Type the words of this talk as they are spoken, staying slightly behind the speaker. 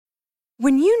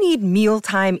When you need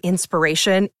mealtime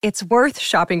inspiration, it's worth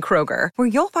shopping Kroger, where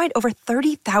you'll find over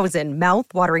 30,000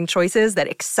 mouth-watering choices that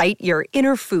excite your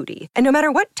inner foodie. And no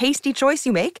matter what tasty choice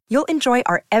you make, you'll enjoy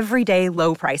our everyday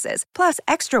low prices, plus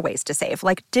extra ways to save,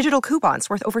 like digital coupons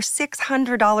worth over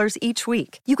 $600 each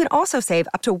week. You can also save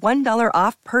up to $1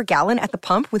 off per gallon at the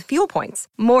pump with fuel points.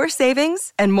 More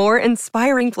savings and more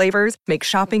inspiring flavors make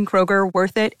shopping Kroger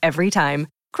worth it every time.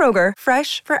 Kroger,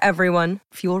 fresh for everyone.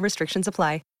 Fuel restrictions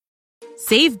apply.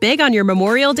 Save big on your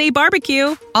Memorial Day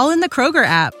barbecue, all in the Kroger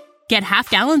app. Get half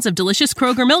gallons of delicious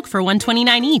Kroger milk for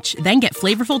 $1.29 each. Then get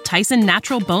flavorful Tyson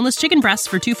natural boneless chicken breasts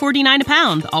for $2.49 a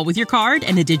pound, all with your card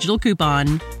and a digital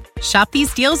coupon. Shop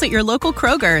these deals at your local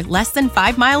Kroger, less than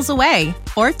 5 miles away.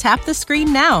 Or tap the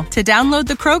screen now to download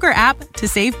the Kroger app to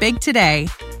save big today.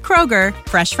 Kroger,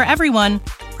 fresh for everyone.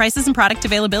 Prices and product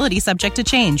availability subject to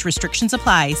change. Restrictions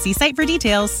apply. See site for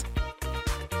details.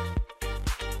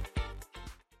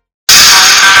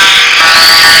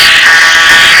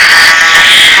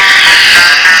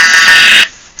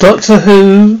 Doctor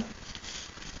Who,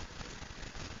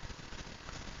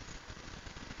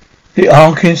 The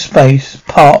Ark in Space,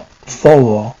 Part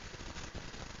 4.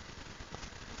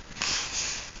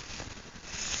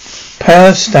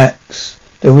 Power stacks.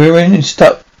 The Wirren is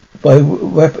struck by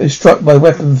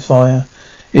weapon fire.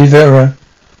 Ivera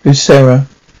with Sarah.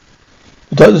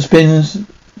 The Doctor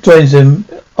joins them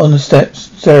on the steps.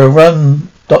 Sarah, run.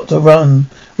 Doctor, run.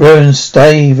 Wirren,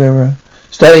 stay, Vera.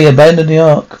 Stay, abandon the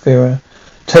Ark, Vera.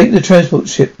 Take the transport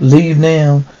ship. Leave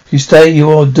now. If you stay, you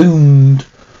are doomed.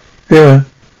 Vera.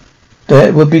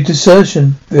 There would be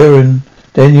desertion. Viren.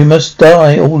 Then you must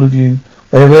die, all of you.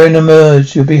 When Viren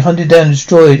emerge, you'll be hunted down and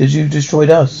destroyed as you destroyed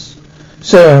us.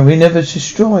 Sir, we never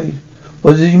destroyed.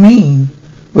 What does he mean?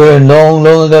 Viren, long,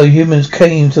 long ago, humans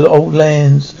came to the old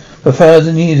lands. For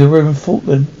 1,000 years, the Viren fought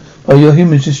them. While your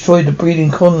humans destroyed the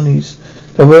breeding colonies,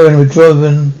 the Viren were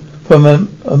driven from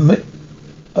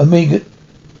Andromeda.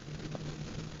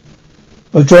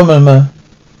 Viren?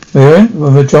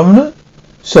 From Andromeda?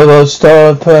 So our star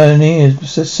of pioneers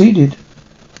succeeded.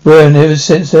 And ever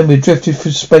since then we've drifted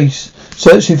through space,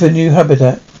 searching for new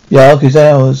habitat. The Ark is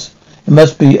ours. It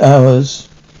must be ours.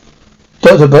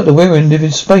 Doctor, but the Wirren live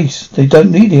in space. They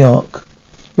don't need the Ark.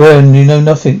 Wirren, you know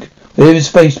nothing. We live in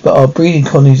space, but our breeding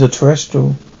colonies are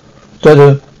terrestrial.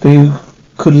 Doctor, but you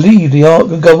could leave the Ark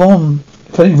and go on.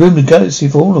 Plenty of room in the galaxy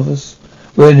for all of us.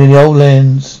 Wirren in the old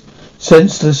lands.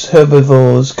 Senseless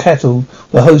herbivores, cattle,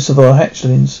 the hosts of our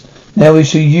hatchlings. Now we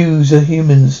shall use the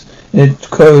humans in a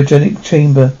cryogenic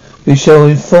chamber. We shall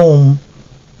inform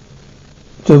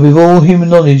that with all human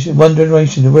knowledge in one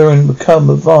generation the Wirren become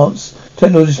advanced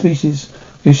technology species.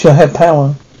 We shall have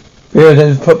power.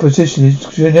 Wirren's proposition is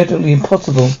genetically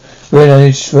impossible.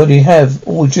 Wirren surely have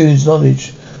all June's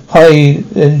knowledge. High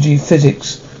energy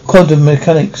physics, quantum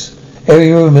mechanics,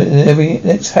 every room and every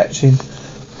next hatching.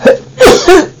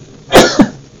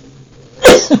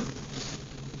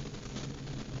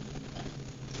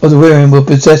 Or the Wirren will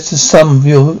possess the sum of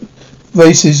your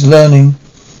race's learning.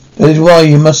 That is why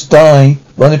you must die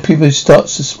when the people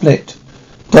starts to split.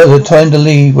 Doctor, time to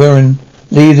leave, Wirren.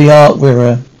 Leave the Ark,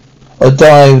 Wirren. Or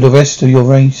die with the rest of your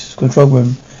race. Control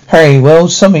room. Harry, well,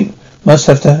 something must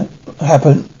have to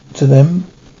happen to them.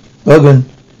 Logan,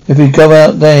 if we go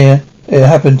out there, it'll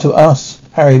happen to us.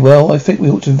 Harry, well, I think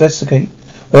we ought to investigate.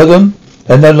 Logan,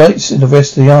 there are no lights in the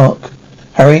rest of the Ark.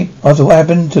 Harry, after what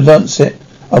happened to Lancet,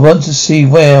 I want to see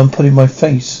where I'm putting my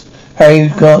face. Harry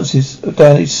glances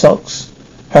down his socks.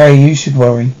 Harry, you should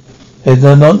worry. There's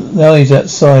no noise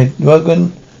outside.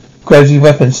 Logan grabs his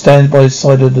weapon, stands by the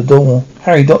side of the door.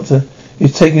 Harry, Doctor,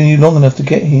 it's taken you long enough to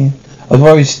get here. I was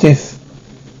worried stiff.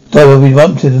 Though we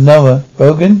bumped into Noah.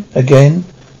 Rogan? Again?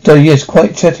 Though yes,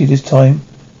 quite chatty this time.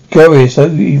 Curious, oh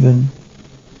even.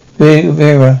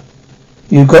 Vera,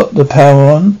 you got the power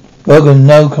on? Rogan,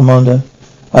 no, Commander.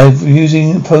 I'm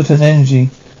using potent energy.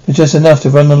 It's just enough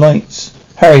to run the lights.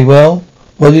 Harry, well,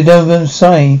 what did them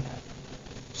say?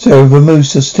 So the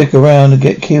moose will stick around and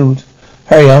get killed.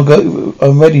 Harry,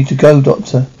 I'm ready to go,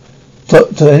 Doctor.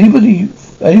 Doctor,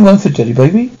 anyone for Jelly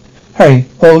Baby? Harry,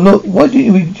 well look, why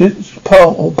didn't we just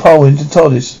pile into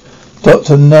TARDIS?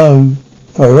 Doctor, no.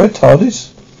 For a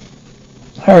TARDIS?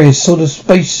 Harry, it's sort of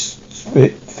space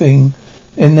thing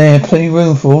in there, plenty of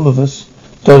room for all of us.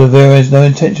 Doctor, Vera has no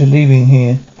intention of leaving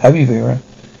here. Have you, Vera?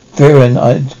 Vera,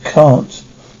 I can't.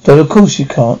 Doctor, of course you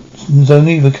can't. So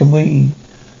neither can we.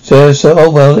 So,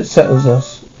 oh well, it settles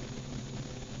us.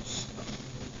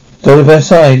 Doctor,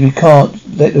 besides, we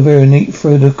can't let the Vera eat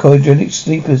through the cryogenic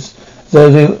sleepers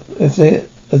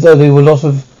as though they were lots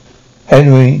of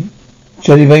Henry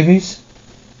jelly babies.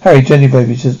 Harry, jelly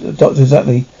babies, Doctor,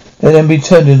 exactly. They then be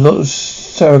turned into a lot of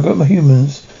surrogate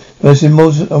humans. The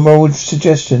most immoral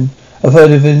suggestion I've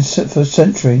heard of in for a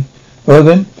century.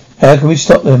 Rogan, how can we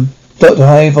stop them? Doctor,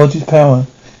 high voltage power.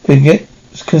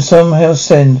 Can somehow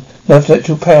send enough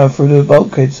electrical power through the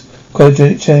bulkheads,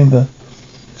 cryogenic chamber.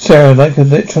 Sarah, like an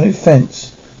electronic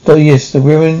fence. Doctor, yes, the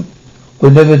women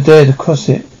would never dare to cross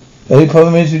it. The only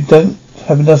problem is we don't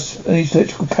have enough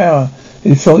electrical power to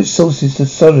control its sources to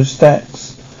solar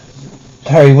stacks.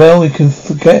 Harry, well, we can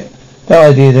forget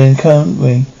that idea then, can't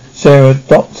we? Sarah,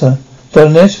 Doctor,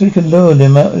 unless we can lure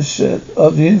them out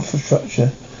of the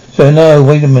infrastructure. So no,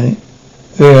 wait a minute.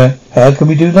 Vera, how can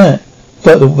we do that?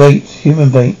 Doctor, wait,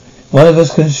 human bait. One of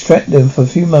us can distract them for a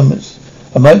few moments.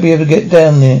 I might be able to get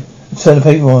down there and turn the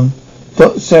paper on.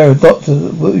 Sarah, Doctor,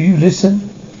 will you listen?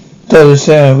 Doctor,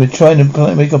 Sarah, we're trying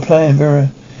to make a plan,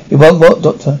 Vera. It won't work,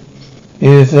 Doctor.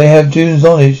 If they have June's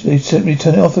knowledge, they simply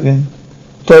turn it off again.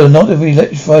 Doctor, not if we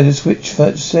electrify the switch for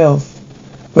itself.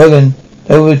 Rogan,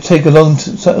 that would take a long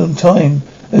time.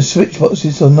 The switch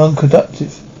boxes are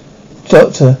non-conductive.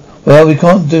 Doctor, well, we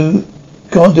can't do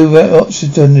that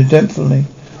oxygen indefinitely.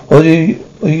 What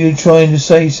are you trying to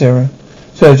say, Sarah?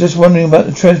 So, just wondering about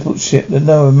the transport ship that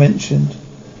Noah mentioned.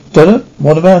 Doctor,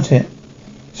 what about it?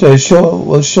 So,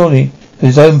 surely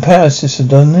its own power system,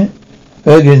 doesn't it?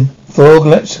 Rogan, 4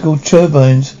 galactical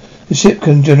turbines. The ship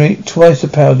can generate twice the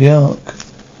power of the Ark.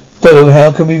 Doctor,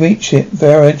 how can we reach it?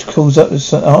 Vera calls up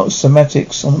the Ark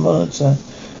schematics on the monitor.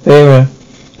 Vera,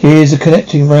 here's a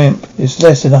connecting ramp. It's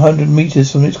less than 100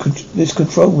 meters from this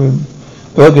control room.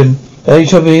 Rogan, the only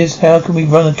trouble is, how can we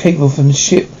run a cable from the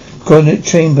ship cryogenic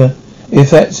chamber?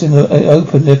 If that's in the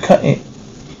open, they'll cut it.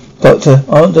 Doctor,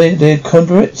 aren't they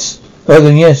conduits?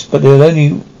 Rogan, yes, but they're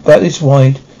only about this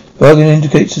wide. Rogan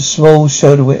indicates a small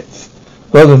shoulder width.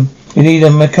 Rogan, you need a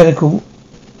mechanical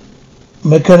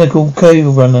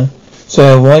cable runner.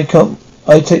 So why can't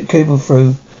I take cable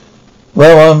through?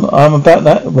 Well, I'm about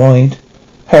that wide.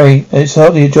 Harry, it's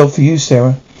hardly a job for you,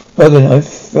 Sarah. Rogan, I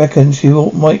reckon she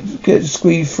might get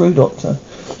squeezed through, Doctor.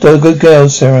 You're a good girl,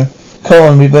 Sarah. Come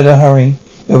on, we better hurry.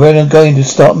 We're going to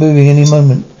start moving any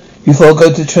moment. You 4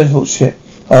 go to the transport ship.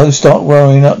 I'll start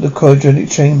wiring up the cryogenic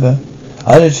chamber.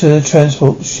 Under to the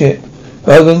transport ship.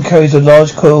 Rogan carries a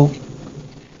large coil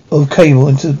of cable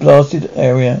into the blast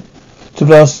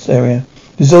area.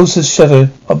 There's also a shadow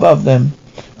above them.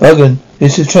 Rogan,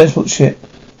 this is a transport ship.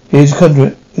 Here's a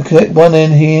conduit. We connect one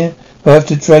end here. We have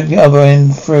to drag the other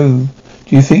end through.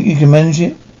 Do you think you can manage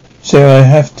it? Sarah, I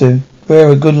have to.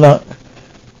 Vera, good luck.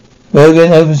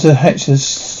 Rogan opens the hatch to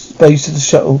the base of the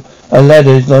shuttle. A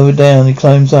ladder is lowered down. He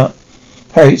climbs up.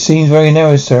 Harry, it seems very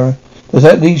narrow, Sarah. Does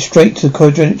that lead straight to the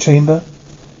cryogenic chamber?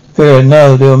 Vera,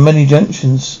 no, there are many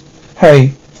junctions.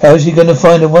 Harry, how is he going to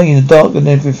find a way in the dark and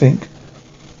everything?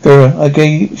 Vera,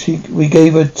 we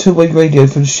gave a 2-way radio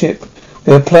for the ship.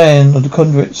 We have a plan of the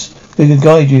conduits. We can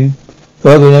guide you.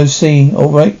 Rogan, OC.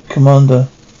 All right, Commander.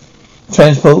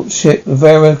 Transport ship.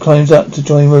 Vera climbs up to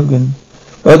join Rogan.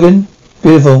 Rogan,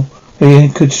 beautiful. We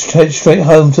could head straight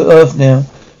home to Earth now.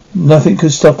 Nothing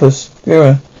could stop us.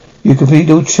 Vera, you completed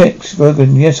all checks.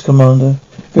 Rogan, yes, Commander.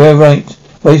 Vera, right.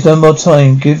 Waste no more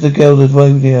time. Give the girl the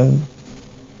radio.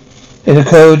 In the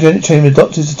cryogenic chamber, the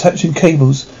doctor's attaching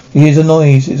cables. He hears a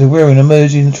noise. It's a whirring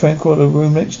emerging in the tranquil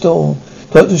room next door.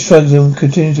 Doctor shrugs and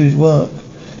continues his work.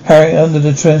 Harry under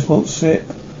the transport ship.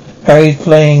 Harry's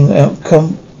playing out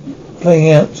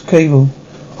cable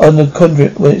on the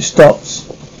conduit when it stops.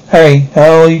 Harry,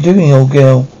 how are you doing, old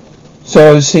girl?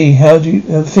 Sarah C, how do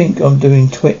you think I'm doing,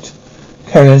 twit?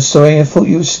 Harry, I'm sorry, I thought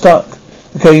you were stuck.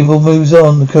 The cable moves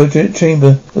on, the cryogenic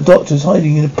chamber. The doctor's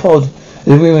hiding in a pod.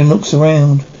 The woman looks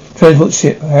around. Transport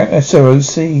ship,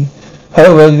 SROC.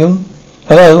 Hello, Rogan.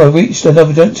 Hello, I reached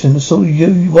another junction. I saw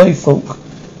you white folk.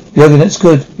 Rogan, that's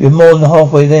good. You're more than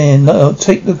halfway there. Now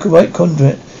take the right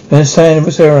conduit. You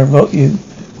understand, Sarah? I've got you.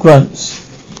 Grunts.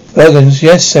 Rogan,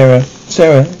 yes, Sarah.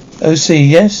 Sarah, OC,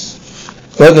 yes?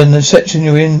 Rogan, the section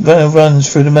you're in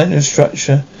runs through the maintenance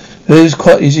structure. Move as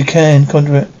quietly as you can,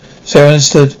 conduit. Sarah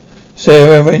understood.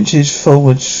 Sarah wrenches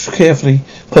forward carefully,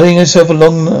 pulling herself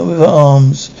along with her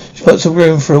arms. She puts a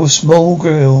room through a small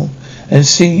grill and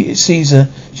sees her.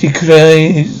 She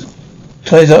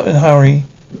cries up in a hurry.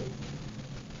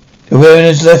 The wearer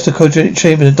has left the cryogenic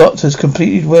chamber. The doctor has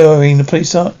completed wiring the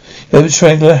place up. He opens a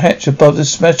triangular hatch above the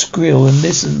smashed grill and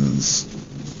listens.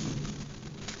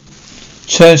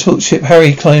 Transport ship.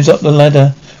 Harry climbs up the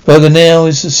ladder. Rogan, now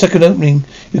is the second opening.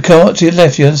 You come up to your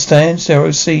left, you understand?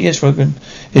 Sarah C. Yes, Rogan.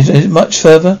 Is it much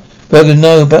further? Rogan,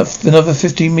 no, about another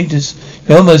 15 meters.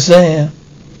 You're almost there.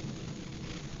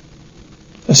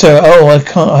 Sarah,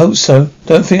 I hope so.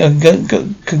 Don't think I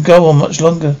can go on much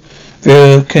longer.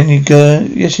 Vera, can you go?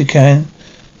 Yes, you can.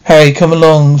 Harry, come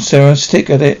along. Sarah, stick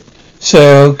at it.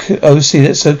 Sarah, see,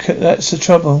 that's the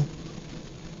trouble.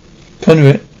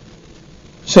 Conduit.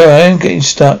 Sarah, I am getting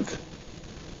stuck.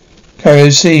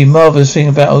 Harry, see, marvellous thing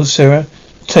about old Sarah.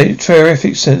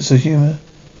 Terrific sense of humour.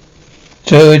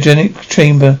 Zoogenic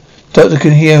chamber. Doctor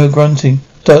can hear her grunting.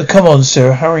 Doctor, come on,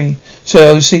 Sarah, hurry.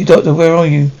 Sarah, see, Doctor, where are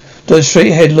you? Doctor,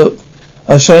 straight ahead, look.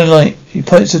 I shine a light. He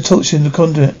points the torch in the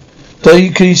conduit.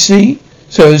 Doctor, can you see?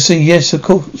 Sarah, see, yes, of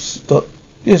course.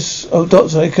 Yes, oh,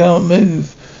 Doctor, I can't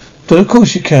move. Doctor, of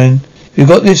course you can. You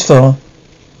got this far.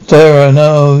 Sarah,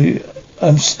 no,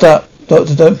 I'm stuck.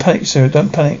 Doctor, don't panic, Sarah,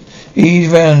 don't panic. Ease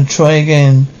round and try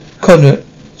again. Conduit.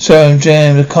 Sarah, I'm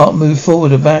jammed. I can't move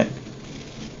forward or back.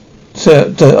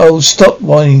 Sarah, stop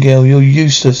whining, girl. You're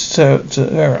useless.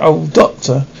 Sarah, oh,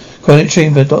 Doctor. Conduit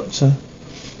chamber, Doctor.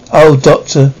 Oh,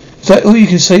 Doctor. Is that all you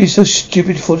can say? You're so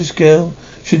stupid for this girl.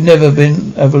 Should never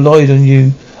have relied on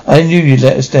you. I knew you'd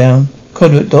let us down.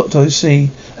 Conduit, Doctor, I see.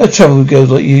 No trouble with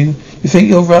girls like you. You think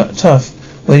you're tough.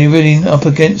 When you're really up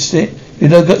against it,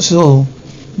 you've no guts at all.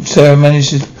 Sarah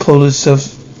manages to pull herself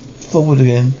forward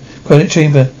again. Conduit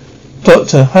chamber.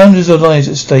 Doctor, hundreds of lives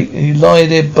at stake, and you lie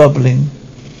there bubbling.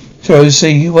 Sarah,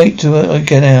 see, you wait till I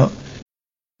get out.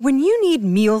 When you need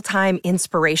mealtime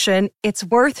inspiration, it's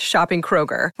worth shopping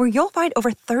Kroger, where you'll find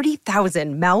over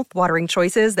 30,000 mouth-watering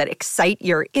choices that excite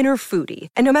your inner foodie.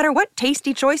 And no matter what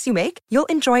tasty choice you make, you'll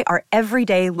enjoy our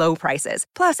everyday low prices,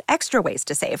 plus extra ways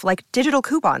to save, like digital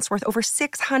coupons worth over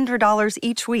 $600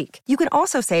 each week. You can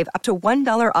also save up to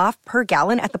 $1 off per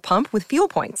gallon at the pump with fuel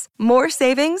points. More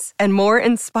savings and more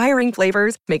inspiring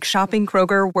flavors make shopping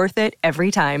Kroger worth it every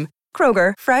time.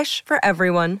 Kroger, fresh for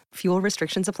everyone. Fuel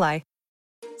restrictions apply.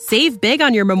 Save big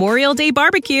on your Memorial Day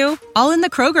barbecue, all in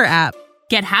the Kroger app.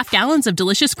 Get half gallons of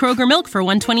delicious Kroger milk for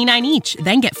 $1.29 each.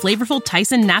 Then get flavorful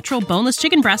Tyson natural boneless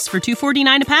chicken breasts for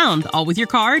 $2.49 a pound, all with your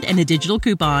card and a digital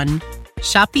coupon.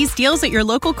 Shop these deals at your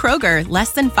local Kroger,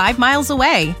 less than 5 miles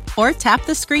away. Or tap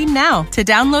the screen now to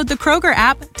download the Kroger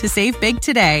app to save big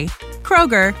today.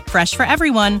 Kroger, fresh for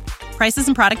everyone. Prices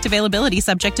and product availability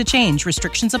subject to change.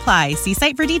 Restrictions apply. See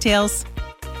site for details.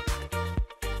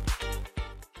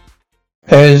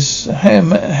 Harry's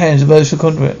hands most for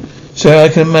conduit. Sarah, I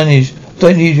can manage.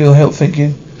 Don't need your help, thank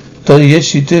you. Doctor,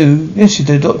 yes you do. Yes you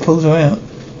do. Doctor pulls her out.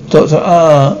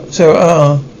 Doctor,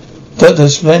 Sarah, Doctor,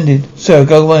 splendid. Sarah,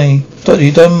 go away. Doctor,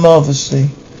 you've done marvellously.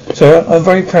 Sarah, I'm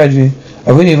very proud of you.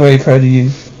 I'm really very proud of you.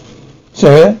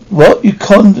 Sarah, what? You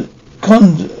conned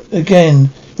again.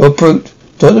 You're a brute.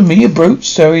 Doctor, me a brute?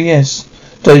 Sarah, yes.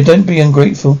 Doctor, don't be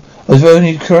ungrateful. I was only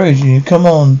encouraging you. Come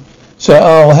on.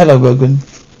 Sarah, hello, Rogan.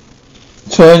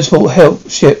 Transport help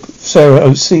ship.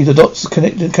 Sarah, see, the doctor's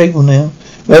connected the cable now.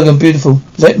 Rogan, beautiful.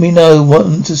 Let me know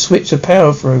when to switch the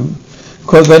power through.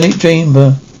 Cryogenic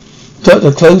chamber.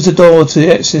 Doctor, close the door to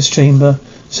the access chamber.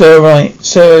 Sarah, right.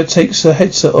 Sarah takes her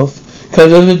headset off.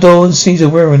 Closes the door and sees her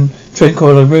wearing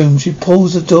tranquil room. She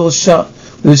pulls the door shut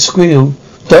with a squeal.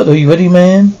 Doctor, are you ready,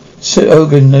 man?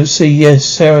 Hogan, no, see, yes.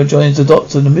 Sarah joins the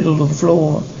doctor in the middle of the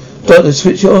floor. Doctor,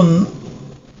 switch it on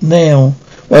now.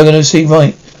 Hogan, no, see,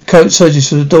 right. Coat surges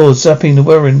for the door, zapping the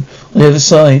wearing on the other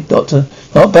side. Doctor,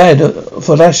 not bad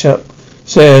for lash up.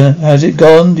 Sarah, has it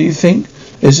gone, do you think?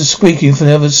 There's a squeaking from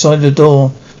the other side of the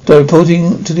door. They're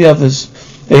reporting to the others.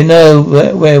 They know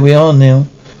where we are now.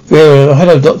 Vera,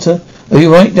 hello, Doctor. Are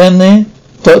you right down there?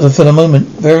 Doctor, for the moment.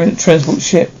 Vera, transport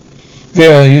ship.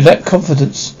 Vera, you lack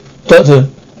confidence. Doctor,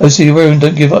 I see the women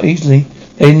don't give up easily.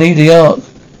 They need the Ark.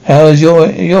 How is your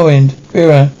end?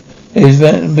 Vera, there's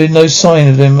been no sign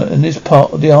of them in this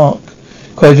part of the Ark.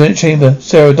 Cryogenic chamber.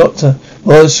 Sarah, Doctor,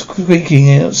 was squeaking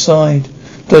outside.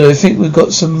 Doctor, I think we've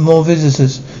got some more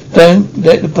visitors. Don't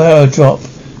let the power drop.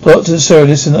 Doctor, Sarah,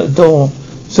 listen at the door.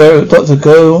 Sarah, Doctor,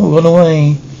 run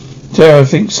away. Sarah, I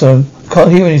think so.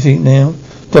 Can't hear anything now.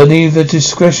 Do I need the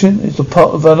discretion? Is the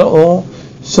part of valor or?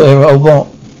 Sarah, oh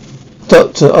what?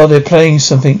 Doctor, are they playing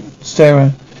something?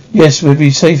 Sarah, yes, we'll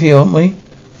be safe here, aren't we?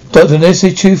 Doctor, unless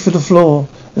they chew for the floor.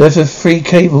 Left a free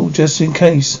cable just in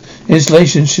case.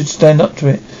 Installation should stand up to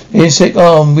it. The insect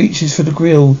arm reaches for the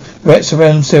grill, wraps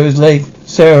around Sarah's leg.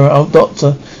 Sarah, oh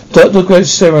Doctor. Doctor grabs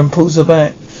Sarah and pulls her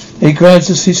back. He grabs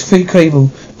his free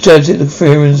cable, jabs it at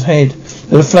Sarah's head.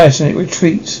 There's a flash and it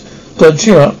retreats. Doctor,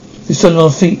 cheer up. He's still on our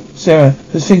feet. Sarah,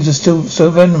 those things are still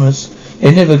so venomous.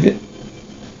 They never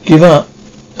give up.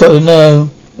 Doctor, no.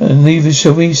 And neither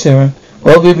shall we, Sarah.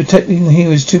 While we're protecting the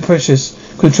hero is too precious.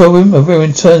 Control room,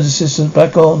 O'Brien turns the systems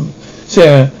back on.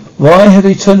 Sarah, why have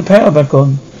they turned the power back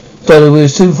on? Doctor, we'll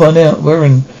soon find out.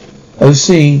 Warren,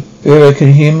 OC, Vera, can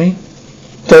you hear me?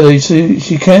 Doctor,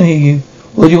 she can hear you.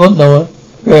 What do you want, Noah?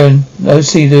 Warren,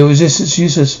 OC, the resistance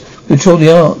useless. Control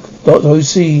the Ark. Dr.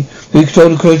 O.C. We control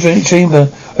the cryogenic chamber.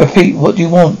 Repeat, what do you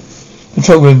want?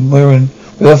 Control room, Warren.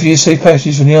 We offer you a safe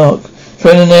passage from the Ark.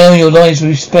 Surrender now, your lives will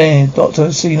be spared. Dr.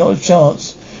 O.C. Not a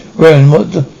chance. Warren,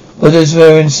 what does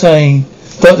Warren say?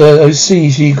 Dr. O.C.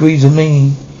 She agrees with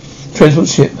me. Transport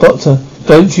ship. Doctor,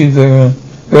 don't you, Vera?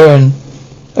 Warren.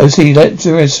 O.C. Let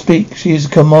Vera speak. She is a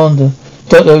commander.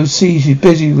 Dr. O.C. She's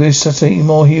busy resuscitating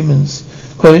more humans.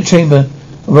 Cryogenic chamber.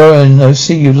 Warren.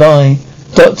 O.C. You lie.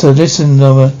 Doctor, listen,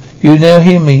 Noah. You now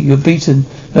hear me. You're beaten.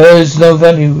 There is no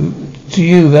value to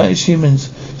you without its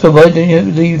humans. So why don't you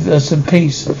leave us in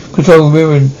peace? Control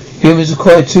Mirren. Humans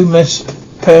require 2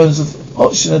 pounds of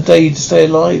oxygen a day to stay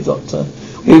alive, Doctor.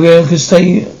 We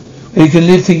can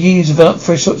live for years without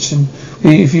fresh oxygen.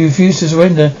 If you refuse to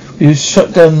surrender, we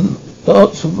shut down the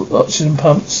oxygen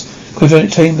pumps.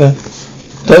 Cryogenic chamber.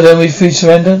 Don't we refuse to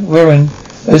surrender? Mirren,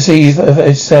 as he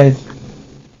said.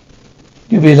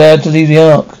 You'll be allowed to leave the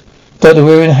Ark. Dr.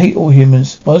 Wirren hate all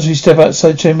humans. Once we step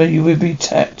outside the chamber, you will be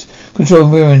attacked. Control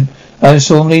Wirren. I am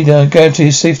Storm Leader. I guarantee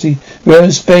your safety.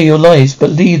 Wirren, spare your lives,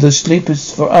 but leave the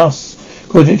sleepers for us.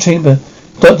 Cryogenic chamber.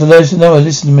 Dr. Noah,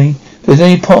 listen to me. If there's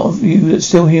any part of you that's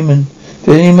still human, if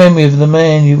there's any memory of the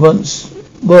man you once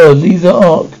were, leave the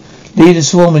Ark. Lead the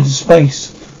swarm into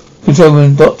space. Control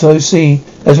room. Dr. O.C.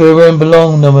 That's where Wirren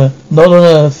belong, Noah. Not on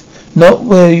Earth. Not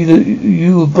where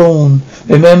you were born.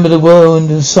 Remember the world and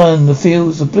the sun, the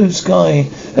fields, the blue sky.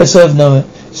 That's Earth, Noah.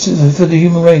 It's for the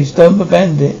human race. Don't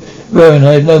abandon it. Rowan,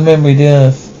 I have no memory of the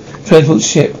Earth. Transport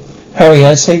ship. Harry,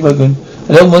 I say, Rogan.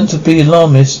 I don't want to be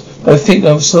alarmist, but I think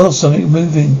I saw something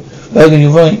moving. Rogan,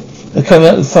 you're right. They're coming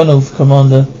out the funnel,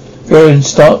 Commander. Rowan,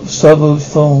 starboard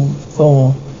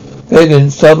 4. Rogan,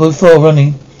 starboard 4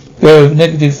 running. Rowan,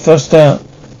 negative thrust out.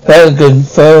 Rogan,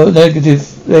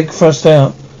 negative leg thrust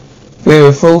out.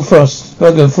 Vera, full thrust.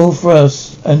 Rogan, full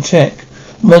thrust. And check.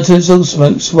 Motors all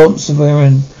smoke. Swamps of Vera.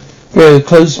 Vera,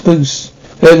 close boost.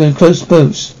 Rogan, close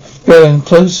boost. Rogan,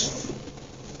 close.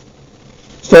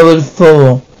 Starboard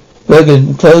 4.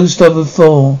 Rogan, close starboard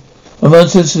 4. My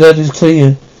motors that is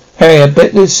clear. Harry, I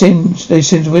bet they singe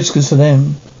whiskers for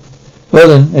them.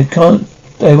 Rogan,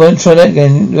 they won't try that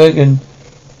again. Rogan.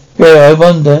 Vera, I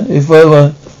wonder if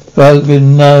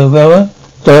Rogan, no. Rowa?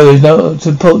 There is no, it's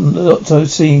important, Dr.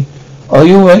 O.C. Are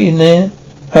you alright in there?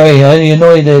 Harry, I only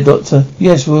annoyed there, Doctor.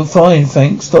 Yes, we're fine,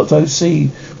 thanks, Dr. O.C.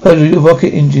 Where is your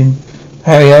rocket engine?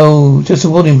 Harry, oh, just a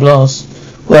warning blast.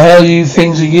 Well, how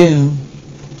things are you?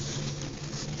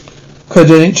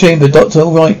 Cryogenic chamber, Doctor,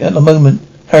 alright at the moment.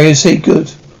 Harry, O.C.,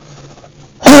 good.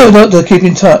 Doctor, keep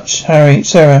in touch. Harry,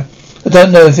 Sarah, I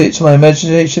don't know if it's my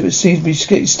imagination, but it seems to be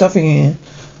getting stuffing here.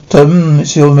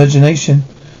 It's your imagination.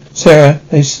 Sarah,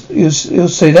 you'll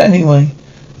say that anyway.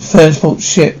 Transport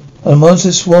ship. A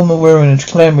monster swarm of Wirren are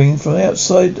clambering from the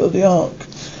outside of the Ark.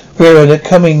 Vera, they're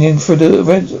coming in through the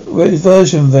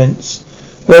reversion vents.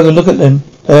 Vera, look at them.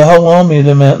 There's a whole army of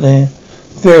them out there.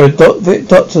 Vera,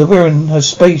 Dr. Wirren has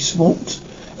space walked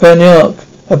around the Ark,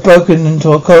 have broken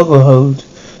into a cargo hold.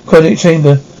 Cryogenic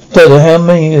chamber. Doctor, how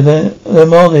many of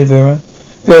them are there, Vera?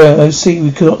 Vera, O.C.,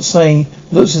 we cannot say.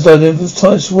 Looks as though the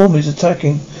entire swarm is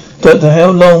attacking. Doctor,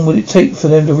 how long will it take for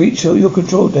them to reach your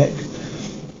control deck?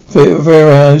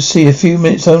 Vera, O.C., a few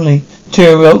minutes only.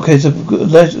 Material bulkheads have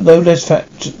low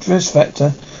stress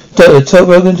factor. Doctor, tell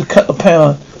Rogan to cut the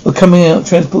power. We're coming out,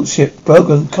 transport ship.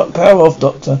 Rogan, cut power off,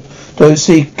 Doctor.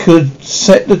 O.C., could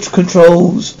set the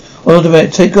controls on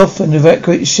automatic take off and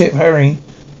evacuate the ship. Hurry,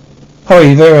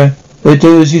 Vera. We'll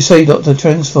do as you say, Doctor.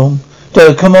 Transform.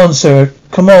 Doctor, come on, Sarah.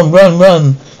 Come on,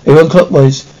 run. They run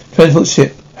clockwise. Transport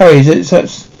ship. Harry,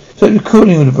 that's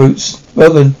recording with the brutes.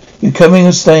 Rogan, you coming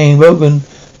or staying? Rogan,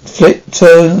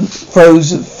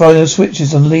 throws final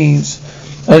switches and leaves.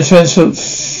 And the transport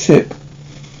ship.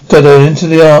 Doctor, into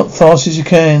the Ark, fast as you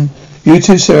can. You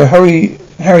too, Sarah.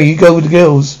 Harry, you go with the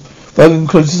girls. Rogan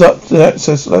closes up the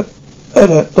access.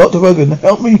 Dr. Rogan,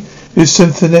 help me with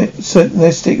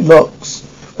synthetic locks.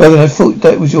 Rogan, I thought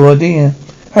that was your idea.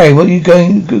 Harry, what are you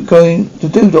going to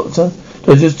do, Doctor?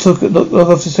 I just took a look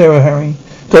off to Sarah, Harry.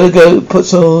 Gotta go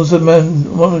put on the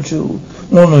module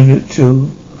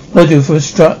for a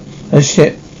strut and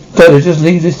ship. Doctor, just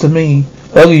leave this to me.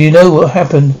 Rogan, you know what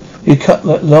happened. You cut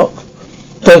that lock.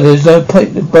 Doctor, there's no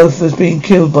point in both of us being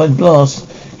killed by the blast.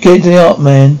 Get into the Ark,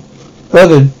 man.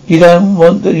 Rogan, you don't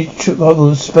want any trouble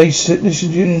with Space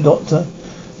Technicians Union, Doctor.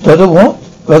 Doctor, what?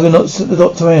 Rogan knocks the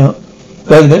Doctor out.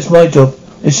 Rogan, that's my job.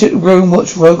 The ship Rogan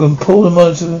watch Rogan pull the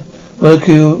monitor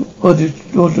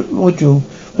module.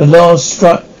 The last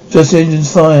strut, just the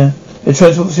engines fire. The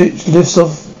transport ship lifts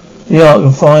off the Ark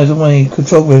and fires away.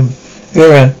 Control room.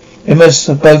 Vera, they must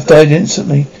have both died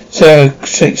instantly. Sarah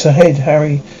shakes her head.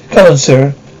 Harry, come on,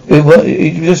 Sarah.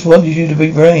 He just wanted you to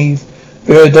be brave.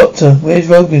 Vera, Doctor, where's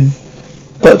Rogan?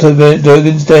 Doctor,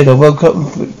 Rogan's dead. I woke up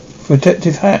with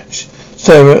Protective Hatch.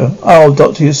 Sarah, oh,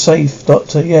 Doctor, you're safe.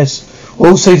 Doctor, yes.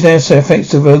 All safe now, sir, thanks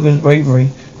to Rogan's bravery.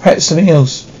 Perhaps something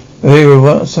else. Vera,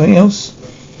 what? Something else?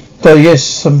 Though, yes,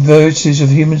 some virtues of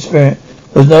human spirit.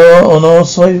 There's no on our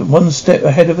side, one step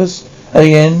ahead of us at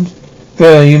the end.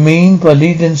 Vera, you mean by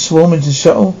leading swarm into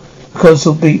shuttle? The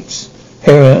console beeps.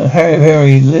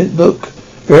 Harry, look.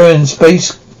 Vera in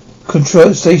space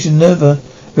control station Nova.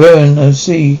 Vera in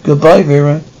OC. Goodbye,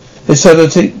 Vera. The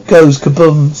satellite goes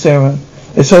kaboom, Sarah.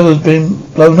 The satellite's been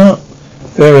blown up.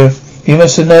 Vera, you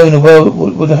must have known the world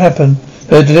would have happened.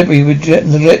 They deliberately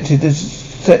neglected to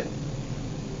set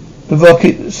the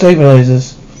rocket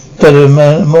stabilizers.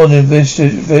 More than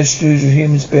vestiges of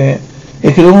human spirit.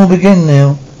 It could all begin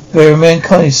now. Vera,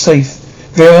 mankind is safe.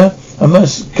 Vera, I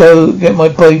must go get my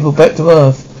Bible back to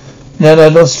Earth. Now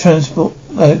that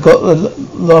I got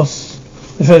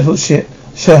the transport ship.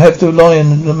 Shall I have to rely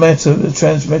on the matter of the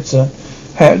transmitter?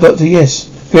 Doctor, yes.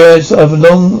 Vera,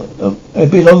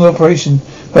 it'd be a long operation.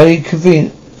 Very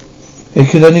convenient. It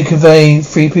could only convey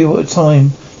 3 people at a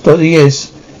time. Doctor,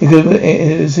 yes.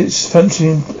 It's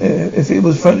functioning. If it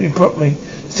was functioning properly,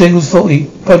 signals faulty.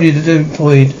 Probably the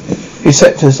deployed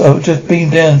receptors. I would just beam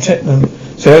down and check them.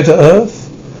 So to Earth?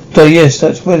 Doctor, yes.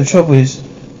 That's where the trouble is.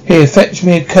 Here, fetch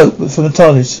me a coat from the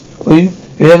TARDIS. Will you?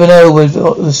 You never know where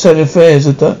the set of affairs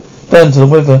are done to the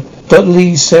weather. Dr.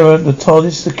 Lee, Sarah, the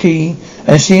TARDIS, the key,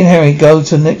 and she and Harry go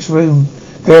to the next room.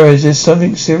 Vera, is there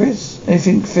something serious?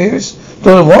 Anything fierce?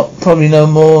 Don't know what. Probably no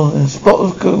more than a spot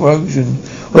of corrosion.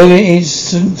 Whether it is,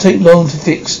 shouldn't take long to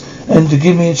fix and to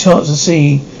give me a chance to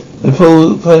see the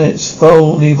poor planets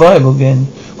fully viable again.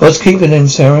 What's keeping them,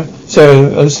 Sarah?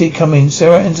 Sarah, OC coming.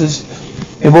 Sarah enters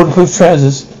in waterproof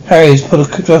trousers. Harry's put a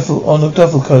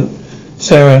duffel coat.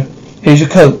 Sarah, here's your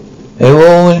coat. They're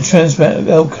all in a transparent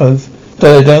alcove.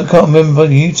 Though I can't remember but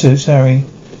you two, Harry.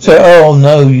 So, oh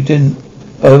no, you didn't.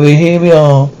 Oh, here we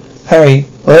are. Harry,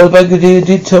 well, the Brigadier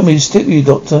did tell me to stick with you,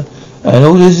 Doctor. And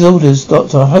all his orders,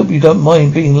 Doctor. I hope you don't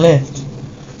mind being left.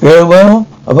 Very well.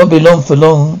 I won't be long for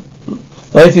long.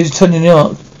 Life is turning the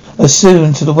Ark as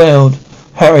soon to the world.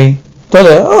 Harry,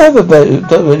 Doctor, I'll have a better,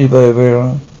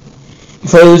 Vera. He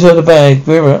throws out the bag.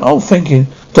 Vera, oh, thank you.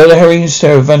 Doctor, Harry and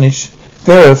Sarah vanish.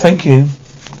 Vera, thank you.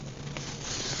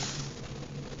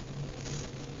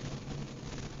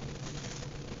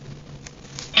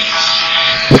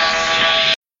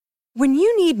 When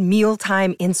you need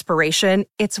mealtime inspiration,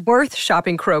 it's worth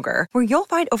shopping Kroger, where you'll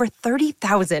find over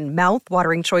 30,000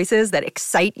 mouth-watering choices that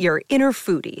excite your inner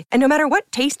foodie. And no matter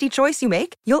what tasty choice you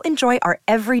make, you'll enjoy our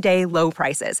everyday low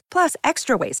prices, plus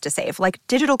extra ways to save, like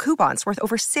digital coupons worth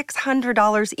over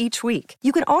 $600 each week.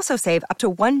 You can also save up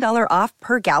to $1 off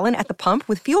per gallon at the pump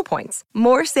with fuel points.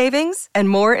 More savings and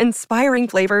more inspiring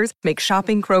flavors make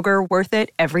shopping Kroger worth it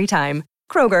every time.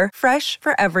 Kroger, fresh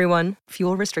for everyone.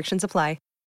 Fuel restrictions apply.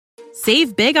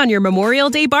 Save big on your Memorial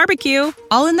Day barbecue,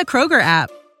 all in the Kroger app.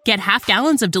 Get half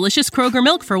gallons of delicious Kroger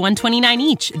milk for $1.29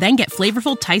 each. Then get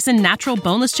flavorful Tyson natural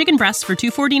boneless chicken breasts for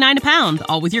 $2.49 a pound,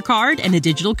 all with your card and a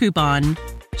digital coupon.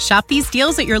 Shop these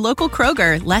deals at your local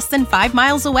Kroger, less than 5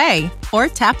 miles away. Or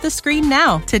tap the screen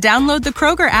now to download the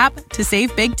Kroger app to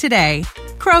save big today.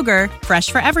 Kroger,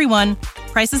 fresh for everyone.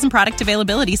 Prices and product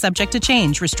availability subject to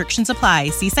change. Restrictions apply.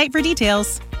 See site for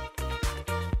details.